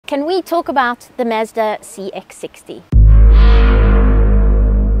can we talk about the Mazda CX-60?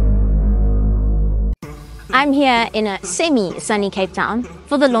 I'm here in a semi-sunny Cape Town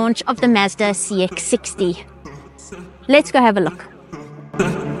for the launch of the Mazda CX-60. Let's go have a look.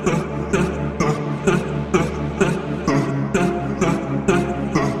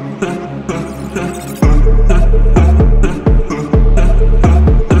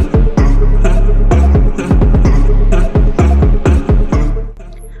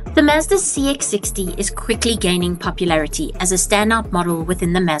 The Mazda CX-60 is quickly gaining popularity as a standout model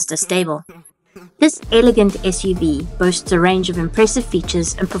within the Mazda stable. This elegant SUV boasts a range of impressive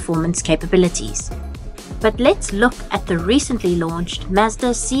features and performance capabilities. But let's look at the recently launched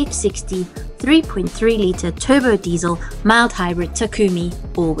Mazda CX-60 3.3-litre turbo diesel mild hybrid Takumi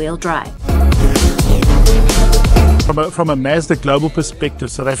all-wheel drive. From a Mazda global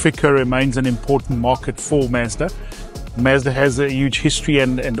perspective, South Africa remains an important market for Mazda. Mazda has a huge history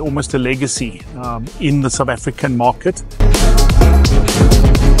and almost a legacy in the South African market.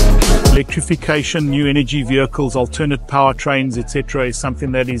 Electrification, new energy vehicles, alternate powertrains, etc. is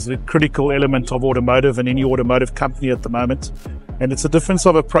something that is a critical element of automotive and any automotive company at the moment. And it's a difference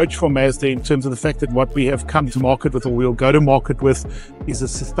of approach for Mazda in terms of the fact that what we have come to market with, or we'll go to market with, is a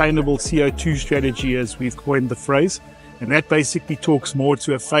sustainable CO2 strategy, as we've coined the phrase. And that basically talks more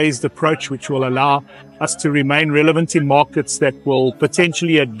to a phased approach, which will allow us to remain relevant in markets that will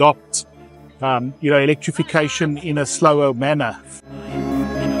potentially adopt, electrification in a slower manner.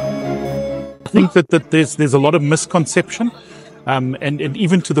 I think that there's a lot of misconception, and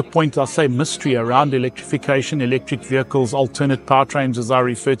even to the point, I'll say, mystery around electrification, electric vehicles, alternate powertrains, as I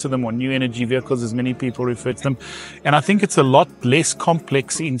refer to them, or new energy vehicles, as many people refer to them. And I think it's a lot less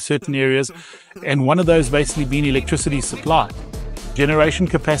complex in certain areas. And one of those basically being electricity supply, generation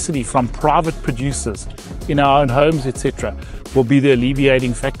capacity from private producers in our own homes, etc., will be the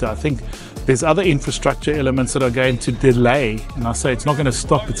alleviating factor. I think there's other infrastructure elements that are going to delay, and I say it's not going to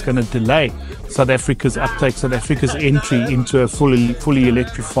stop, it's going to delay South Africa's uptake, South Africa's entry into a fully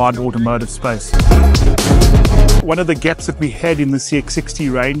electrified automotive space. One of the gaps that we had in the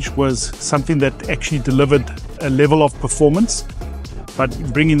CX-60 range was something that actually delivered a level of performance. But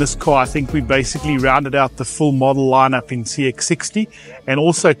bringing this car, I think we basically rounded out the full model lineup in CX-60 and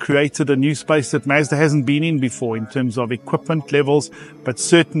also created a new space that Mazda hasn't been in before in terms of equipment levels, but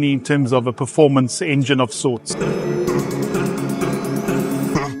certainly in terms of a performance engine of sorts.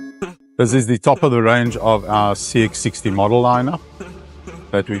 This is the top of the range of our CX-60 model lineup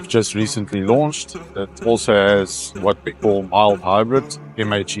that we've just recently launched. That also has what we call mild hybrid,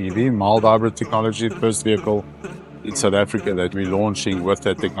 MHEV, mild hybrid technology, the first vehicle in South Africa that we're launching with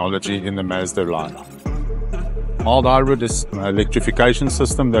that technology in the Mazda lineup. Mild hybrid is an electrification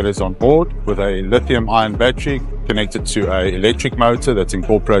system that is on board with a lithium-ion battery connected to an electric motor that's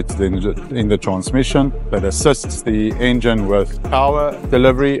incorporated in the transmission that assists the engine with power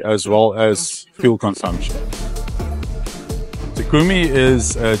delivery as well as fuel consumption. Takumi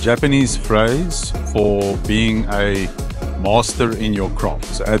is a Japanese phrase for being a master in your craft.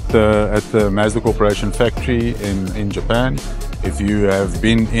 So at the Mazda Corporation factory in Japan, if you have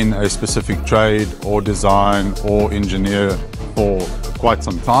been in a specific trade or design or engineer for quite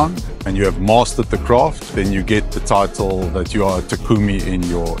some time and you have mastered the craft, then you get the title that you are a Takumi in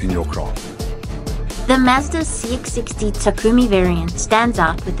your craft. The Mazda CX-60 Takumi variant stands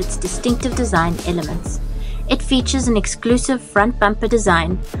out with its distinctive design elements. It features an exclusive front bumper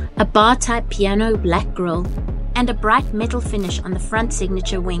design, a bar-type piano black grille, and a bright metal finish on the front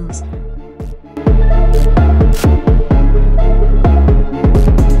signature wings.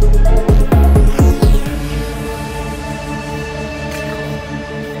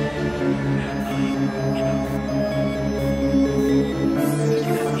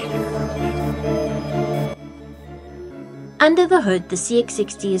 Under the hood, the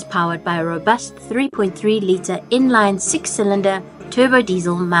CX-60 is powered by a robust 3.3-litre inline 6-cylinder turbo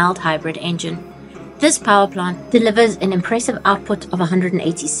diesel mild hybrid engine. This power plant delivers an impressive output of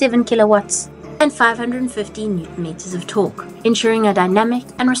 187 kilowatts and 550 newton meters of torque, ensuring a dynamic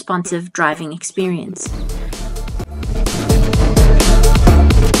and responsive driving experience.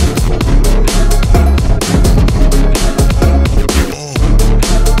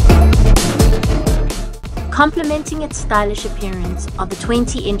 Complementing its stylish appearance are the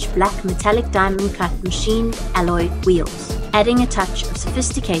 20-inch black metallic diamond-cut machined alloy wheels, adding a touch of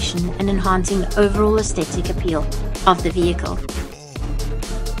sophistication and enhancing the overall aesthetic appeal of the vehicle.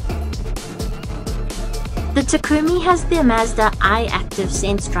 The Takumi has the Mazda iActive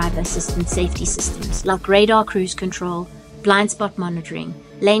Sense driver assistance safety systems like radar cruise control, blind spot monitoring,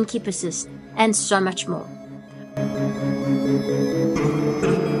 lane keep assist, and so much more.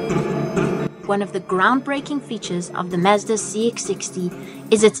 one of the groundbreaking features of the Mazda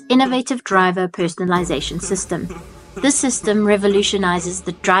CX-60 is its innovative driver personalization system. This system revolutionizes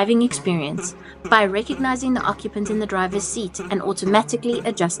the driving experience by recognizing the occupant in the driver's seat and automatically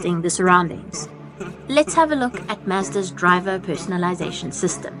adjusting the surroundings. Let's have a look at Mazda's driver personalization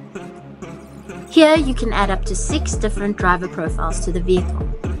system. Here you can add up to 6 different driver profiles to the vehicle.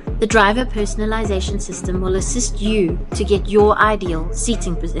 The driver personalization system will assist you to get your ideal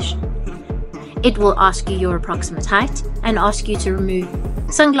seating position. It will ask you your approximate height and ask you to remove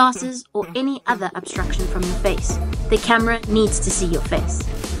sunglasses or any other obstruction from your face. The camera needs to see your face.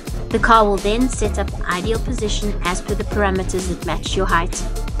 The car will then set up the ideal position as per the parameters that match your height.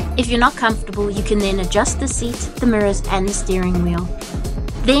 If you're not comfortable, you can then adjust the seat, the mirrors and the steering wheel.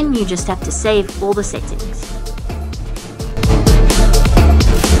 Then you just have to save all the settings.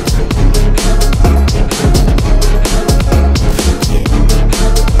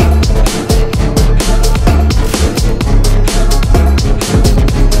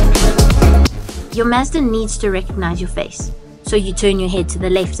 Your Mazda needs to recognize your face, so you turn your head to the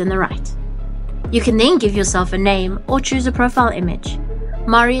left and the right. You can then give yourself a name or choose a profile image.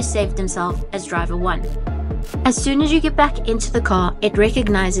 Marius saved himself as Driver 1. As soon as you get back into the car, it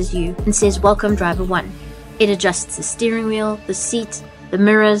recognizes you and says welcome Driver 1. It adjusts the steering wheel, the seat, the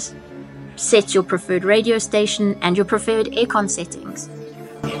mirrors, sets your preferred radio station and your preferred aircon settings.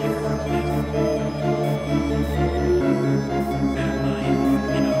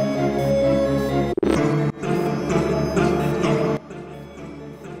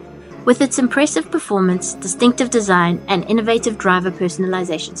 With its impressive performance, distinctive design, and innovative driver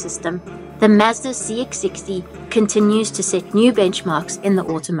personalization system, the Mazda CX-60 continues to set new benchmarks in the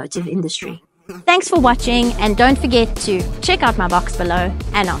automotive industry. Thanks for watching, and don't forget to check out my box below,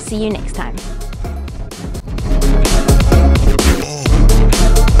 and I'll see you next time.